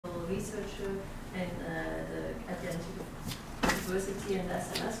researcher in at the University and the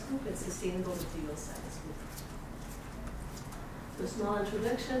SMS group. It's Sustainable Material Science group. So, small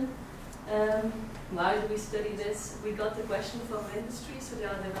introduction. Why do we study this? We got the question from industry, so they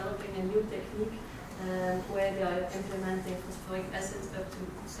are developing a new technique where they are implementing phosphoric acid up to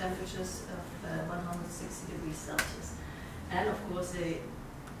temperatures of 160 degrees Celsius. And of course,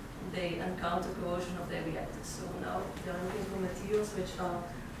 they encounter corrosion of their reactors. So now they are looking for materials which are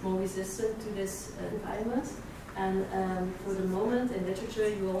more resistant to this environment. And for the moment, in literature,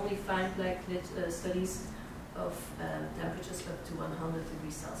 you only find like studies of temperatures up to 100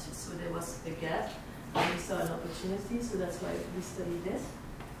 degrees Celsius. So there was a gap, and we saw an opportunity, so that's why we studied this.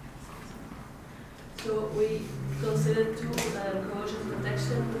 So we considered two corrosion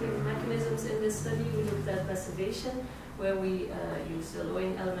protection mechanisms in this study. We looked at passivation, where we use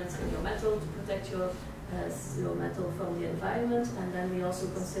alloying elements in your metal to protect your metal from the environment, and then we also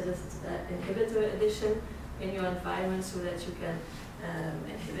considered inhibitor addition in your environment so that you can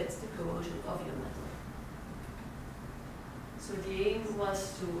inhibit the corrosion of your metal. So the aim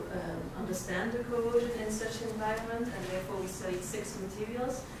was to understand the corrosion in such an environment, and therefore we studied 6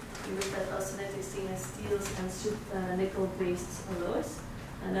 materials. We looked at austenitic stainless steels and nickel-based alloys,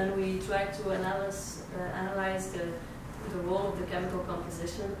 and then we tried to analyze the role of the chemical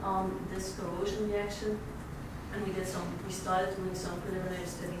composition on this corrosion reaction, and we started doing some preliminary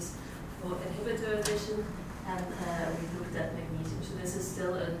studies for inhibitor addition, and we looked at magnesium. So this is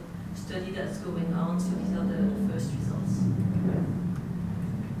still a study that's going on, so these are the first results.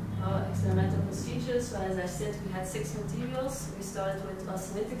 Our experimental procedures, so as I said, we had 6 materials. We started with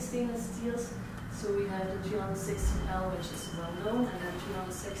austenitic stainless steels. So we have the 316L, which is well known, and then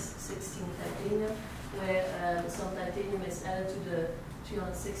 316 titanium, where some titanium is added to the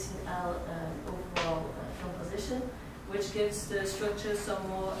 316L overall composition, which gives the structure some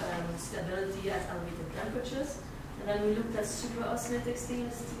more stability at elevated temperatures. And then we looked at super austenitic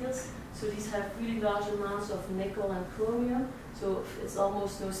stainless steels. So these have really large amounts of nickel and chromium. So it's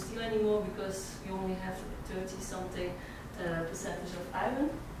almost no steel anymore because you only have 30-something percentage of iron.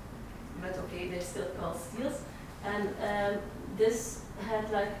 But okay, they're still called steels. And this had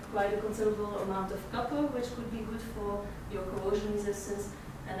like quite a considerable amount of copper, which could be good for your corrosion resistance.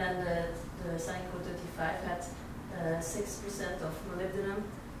 And then the Saniko 35 had 6% of molybdenum,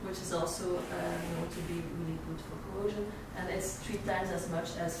 which is also known to be really good for corrosion, and it's 3 times as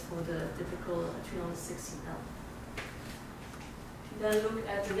much as for the typical 316L. If you then look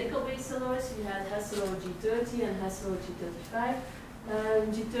at the nickel-based alloys, we had Hesselor G30 and Hesselor G35.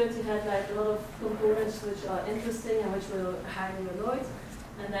 G30 had like a lot of components which are interesting and which were highly alloyed,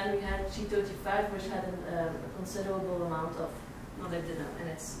 and then we had G35, which had a considerable amount of molybdenum in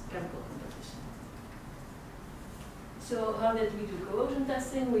its chemical composition. So how did we do corrosion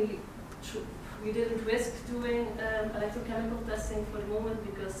testing? We didn't risk doing electrochemical testing for the moment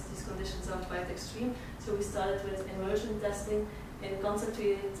because these conditions are quite extreme. So we started with immersion testing in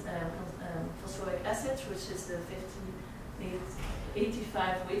concentrated phosphoric acid, which is the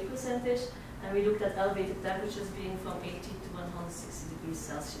 85 weight percentage, and we looked at elevated temperatures being from 80 to 160 degrees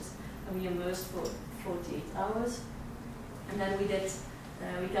Celsius. And we immersed for 48 hours. And then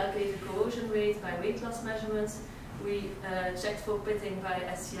we calculated corrosion rate by weight loss measurements. We checked for pitting by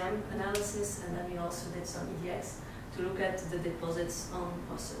SCM analysis, and then we also did some EDX to look at the deposits on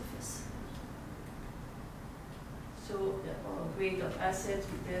our surface. So the grade of acid,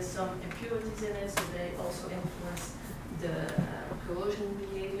 there's some impurities in it, so they also influence the corrosion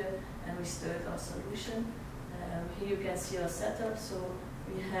behavior, and we stirred our solution. Here you can see our setup. So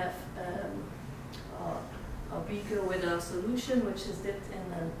we have our beaker with our solution, which is dipped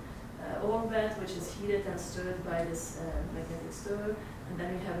in an ore bed, which is heated and stirred by this magnetic stirrer, and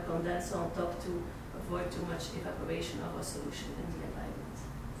then we have a condenser on top to avoid too much evaporation of our solution in the environment.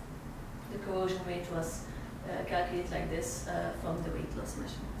 The corrosion rate was calculated like this from the weight loss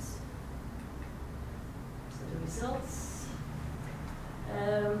measurements. So the results.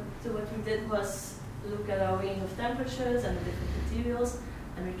 So what we did was look at our range of temperatures and the different materials,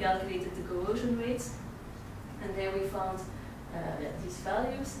 and we calculated the corrosion rates, and there we found these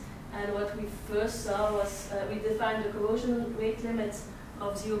values. And what we first saw was we defined the corrosion rate limit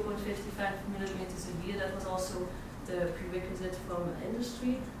of 0.55 millimeters a year. That was also the prerequisite from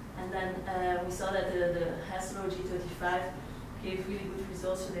industry. And then we saw that the Hesselor G35 gave really good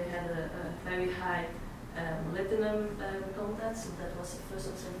results. So they had a very high molybdenum content. So that was the first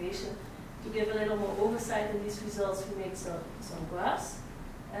observation. To give a little more oversight in these results, we made some graphs.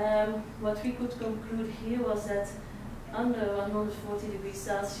 What we could conclude here was that under 140 degrees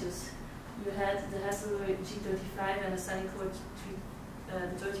Celsius, you had the Hesselor G35 and the Saniko the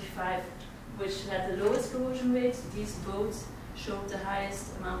 35, which had the lowest corrosion rate. These both showed the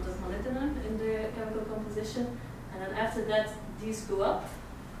highest amount of molybdenum in the chemical composition. And then after that, these go up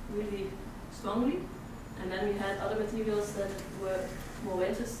really strongly. And then we had other materials that were more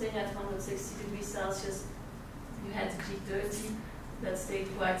interesting at 160 degrees Celsius. You had the G30 that stayed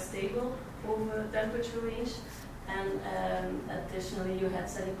quite stable over temperature range. And additionally, you had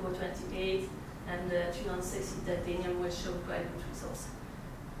Celicourt 28 and the 360 titanium, which showed quite good results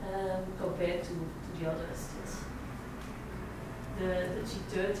compared to the other steels. The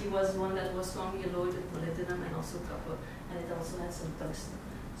G30 was one that was strongly loaded with molybdenum and also copper, and it also had some tungsten.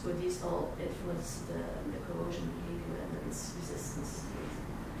 So these all influence the corrosion behavior and its resistance.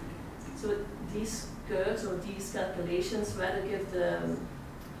 So these curves or these calculations rather give the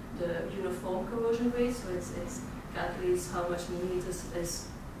uniform corrosion rate, so it calculates how much millimeters is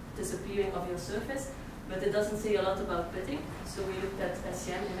disappearing of your surface, but it doesn't say a lot about pitting. So we looked at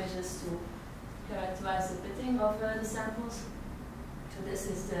SEM images to characterize the pitting of the samples. So this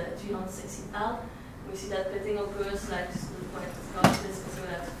is the 360 L. We see that pitting occurs like quite fast, so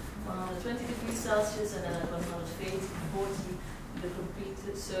at 120 degrees Celsius, and then at 140, the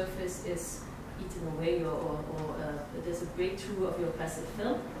complete surface is eaten away, or there's a breakthrough of your passive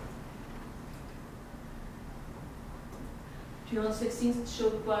film. 316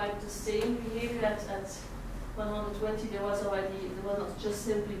 showed quite the same behavior. At 120, there was not just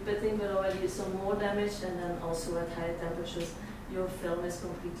simply pitting, but already some more damage, and then also at higher temperatures, your film is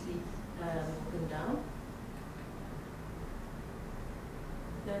completely broken down.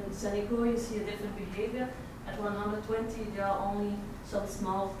 Then Celicourt, you see a different behavior. At 120, there are only some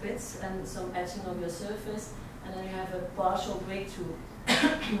small pits and some etching of your surface, and then you have a partial breakthrough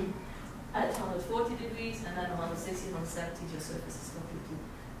at 140 degrees, and then 160, 170, your surface is completely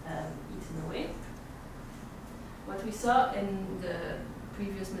eaten away. What we saw in the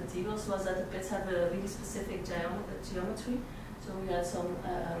previous materials was that the pits have a really specific geometry. So we had some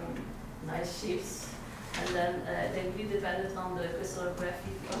nice shapes, and then they really depended on the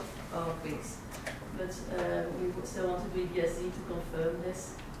crystallography of our quakes. But we still want to do BSD to confirm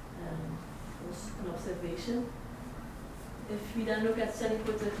this. Was an observation. If we then look at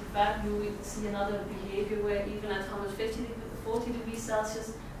Celicourt 35, you will see another behavior where even at 140 degrees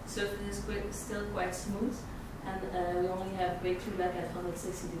Celsius, the surface is still quite smooth, and we only have breakthrough like at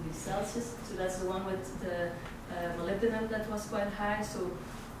 160 degrees Celsius. So that's the one with the molybdenum that was quite high. So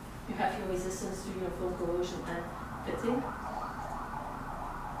you have your resistance to uniform corrosion and pitting.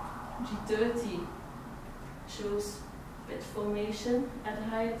 G30 shows pit formation at a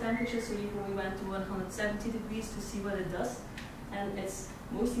higher temperature, so even we went to 170 degrees to see what it does. And it's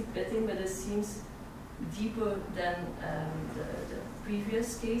mostly pitting, but it seems deeper than the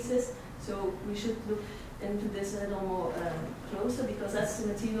previous cases. So we should look into this a little more closer, because that's the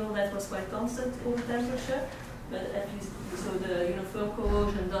material that was quite constant over temperature. But at least, so the uniform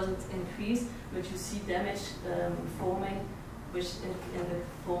corrosion doesn't increase, but you see damage forming, which in the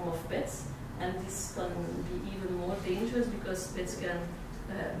form of pits. And this can be even more dangerous because pits can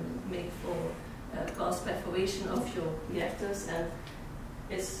cause perforation of your reactors, and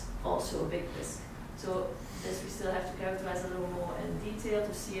it's also a big risk. So this we still have to characterize a little more in detail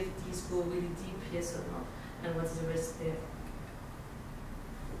to see if these go really deep, yes or not, and what's the risk there.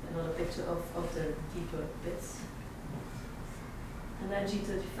 Another picture of the deeper pits. And then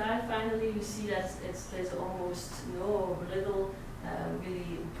G35, finally, you see that there's almost no or little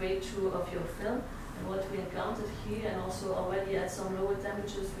really breakthrough of your film. And what we encountered here, and also already at some lower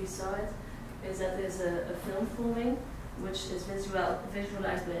temperatures we saw it, is that there's a film forming, which is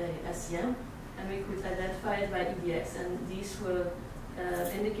visualized by SEM, and we could identify it by EDX. And these were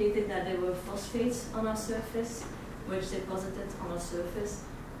indicated that there were phosphates on our surface, which deposited on our surface,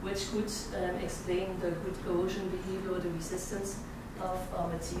 which could explain the good corrosion behavior or the resistance of our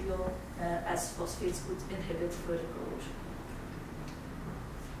material, as phosphates could inhibit further corrosion.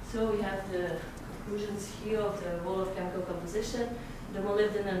 So we have the conclusions here of the role of chemical composition. The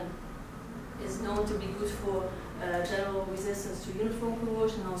molybdenum is known to be good for general resistance to uniform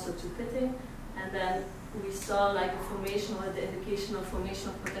corrosion, also to pitting. And then we saw like a formation or the indication of formation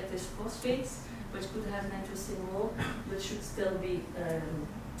of protective phosphates, which could have an interesting role, but should still be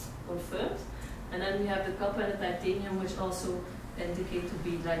confirmed. And then we have the copper and the titanium, which also indicate to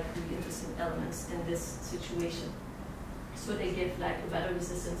be like really interesting elements in this situation. So they give like a better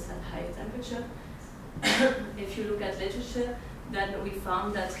resistance at higher temperature. If you look at literature, then we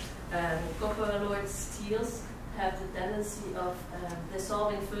found that copper alloyed steels have the tendency of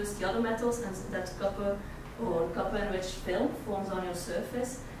dissolving first the other metals, and that copper or copper enriched film forms on your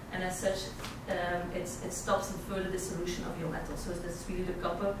surface. and as such, it stops the further dissolution of your metal. So that's really the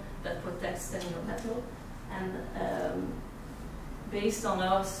copper that protects then your metal. And based on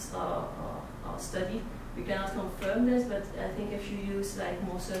our study, we cannot confirm this, but I think if you use like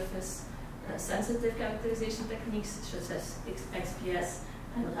more surface sensitive characterization techniques such as XPS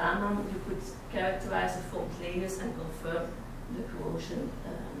and Raman, you could characterize the fault layers and confirm the corrosion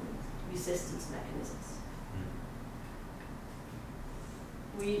resistance mechanisms.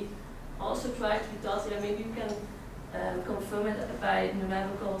 We also tried, we thought, yeah, maybe you can confirm it by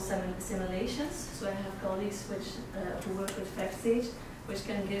numerical simulations. So I have colleagues who work with FactStage, which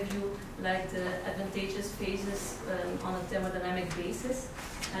can give you like the advantageous phases on a thermodynamic basis.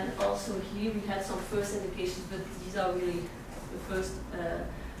 And also here we had some first indications, but these are really the first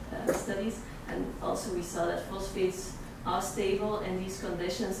studies. And also we saw that phosphates are stable in these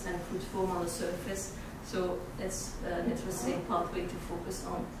conditions and could form on the surface. So it's an interesting pathway to focus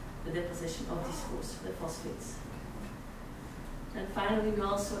on the deposition of these phosphates. And finally, we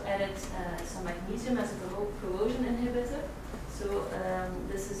also added some magnesium as a corrosion inhibitor. So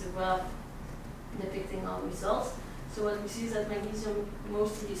this is a graph depicting our results. So what we see is that magnesium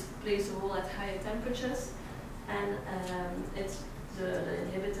mostly plays a role at higher temperatures, and the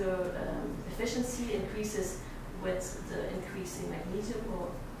inhibitor efficiency increases with the increasing magnesium,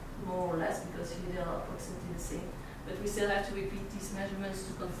 or more or less, because here they are approximately the same. But we still have to repeat these measurements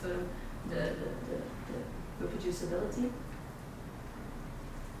to confirm the reproducibility.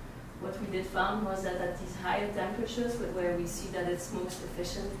 What we did found was that at these higher temperatures, where we see that it's most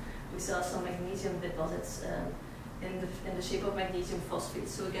efficient, we saw some magnesium deposits in the shape of magnesium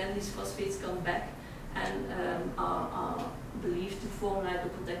phosphates. So again, these phosphates come back and are believed to form like a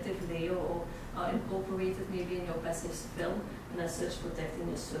protective layer, or are incorporated maybe in your passive film, and as such protecting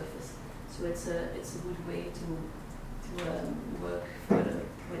your surface. So it's a good way to work further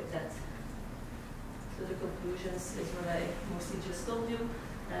with that. So the conclusions is what I mostly just told you.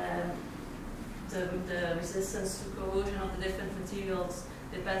 The resistance to corrosion of the different materials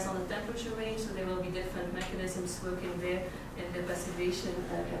depends on the temperature range, so there will be different mechanisms working there in the passivation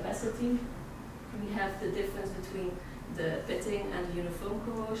capacity. We have the difference between the pitting and the uniform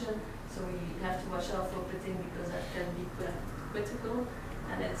corrosion, so we have to watch out for pitting because that can be critical,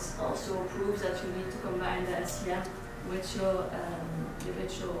 and it also proves that you need to combine the SEM with your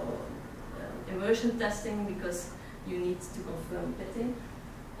immersion testing, because you need to confirm pitting.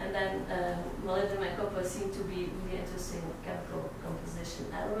 And then molybdenum and copper seem to be really interesting chemical composition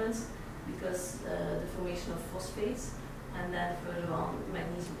elements, because the formation of phosphates, and then further on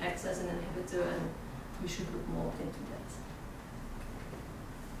magnesium acts as an inhibitor, and we should look more into that.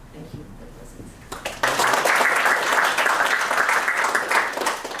 Thank you, that was it.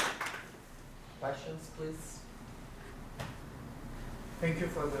 Questions, please? Thank you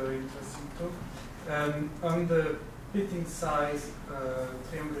for the interesting talk. On the pitting size,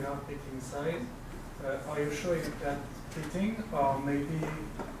 triangular pitting size, are you showing that pitting or maybe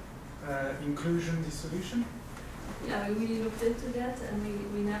inclusion dissolution? Yeah, we really looked into that, and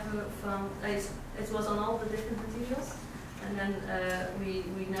we never found, it was on all the different materials, and then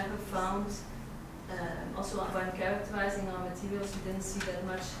we never found, also when characterizing our materials, we didn't see that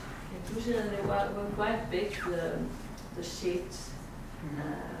much inclusion, and they were quite big, the shapes,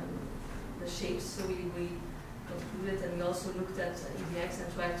 so we concluded, and we also looked at EDX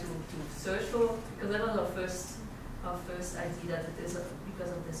and tried to search for, because that was our first idea that it is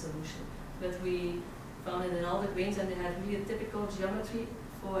because of dissolution. But we found it in all the grains, and they had really a typical geometry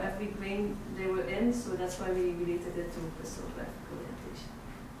for every grain they were in, so that's why we related it to crystallographic orientation.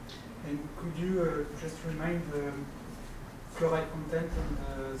 And could you just remind the chloride content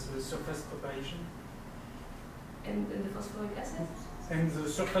and the surface preparation? In the phosphoric acid? And the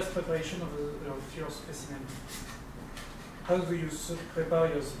surface preparation of your specimen. How do you prepare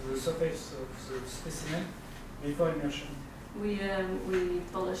the surface of the specimen before immersion? We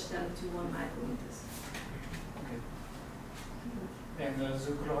polish them to 1 micrometers. Okay. And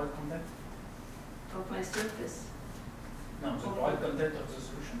the chloride content? Of my surface? No, the chloride content of the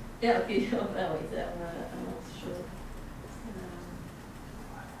solution. Yeah, okay. Oh, wait, I'm not sure.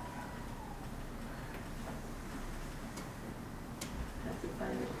 Have to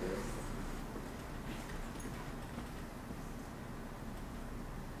find it first.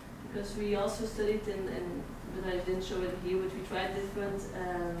 Because we also studied but I didn't show it here, but we tried different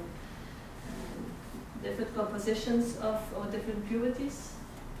compositions or different purities,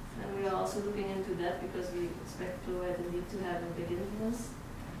 and we are also looking into that because we expect chloride indeed to have a big influence.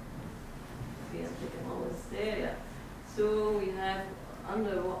 Okay, I think I'm almost there, yeah. So we have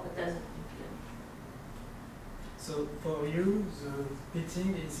under what, 1000 ppm. So for you, the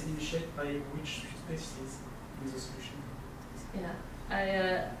pitting is initiated by which species in the solution?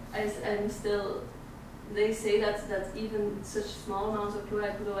 Yeah, I'm still. They say that even such small amounts of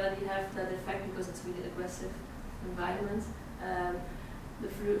chloride could already have that effect because it's really aggressive environment. The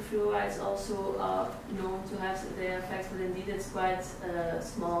fluorides also are known to have their effects, but indeed it's quite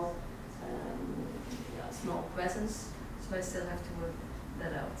small, small presence. So I still have to work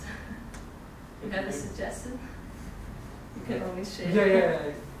that out. You have a suggestion? You can always share.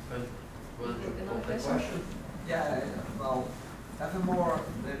 Yeah. Another question? Yeah, well, I have a more,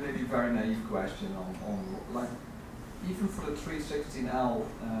 maybe very naive question on like, even for the 316L,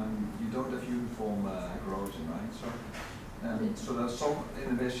 you don't have uniform corrosion, right? So there's some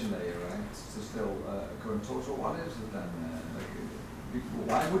inhibition layer, right? It's still current. So what is it then?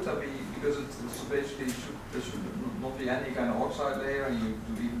 Why would that be? Because it's basically there should not be any kind of oxide layer, and you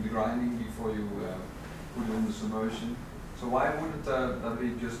do even the grinding before you put it in the submersion. So why wouldn't that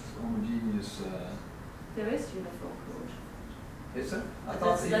be just homogeneous? There is uniform corrosion. Is it? I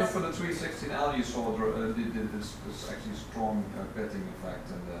thought even for the 316L you saw this actually strong petting effect.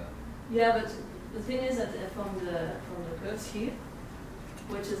 And yeah, but the thing is that from the curves here,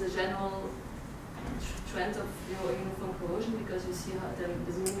 which is a general trend of uniform corrosion, because you see how the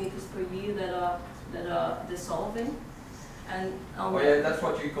millimeters per year that are dissolving. And that's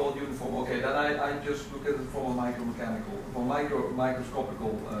what you call uniform. Okay, then I just look at it from a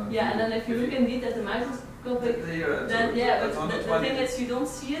microscopical. Yeah, and then if you look indeed at the microscopic, then yeah, but the thing is you don't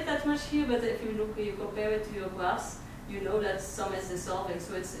see it that much here. But if you compare it to your glass, you know that some is dissolving.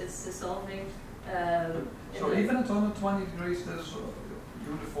 So it's dissolving. So even at 120 degrees, there's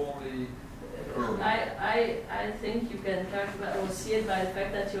uniformly. I think you can see it by the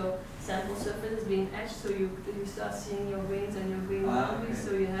fact that your sample surface is being etched, so you start seeing your grains and your grain boundaries,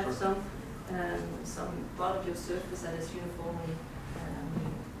 so you have some part of your surface that is uniformly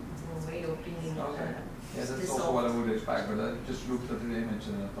in a way of being yeah, that's dissolved. also what I would expect, but I just looked at the image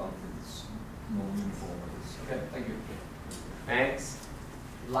and I thought it's non-uniform. Okay, thank you. Thanks.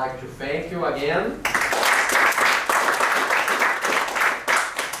 I'd like to thank you again.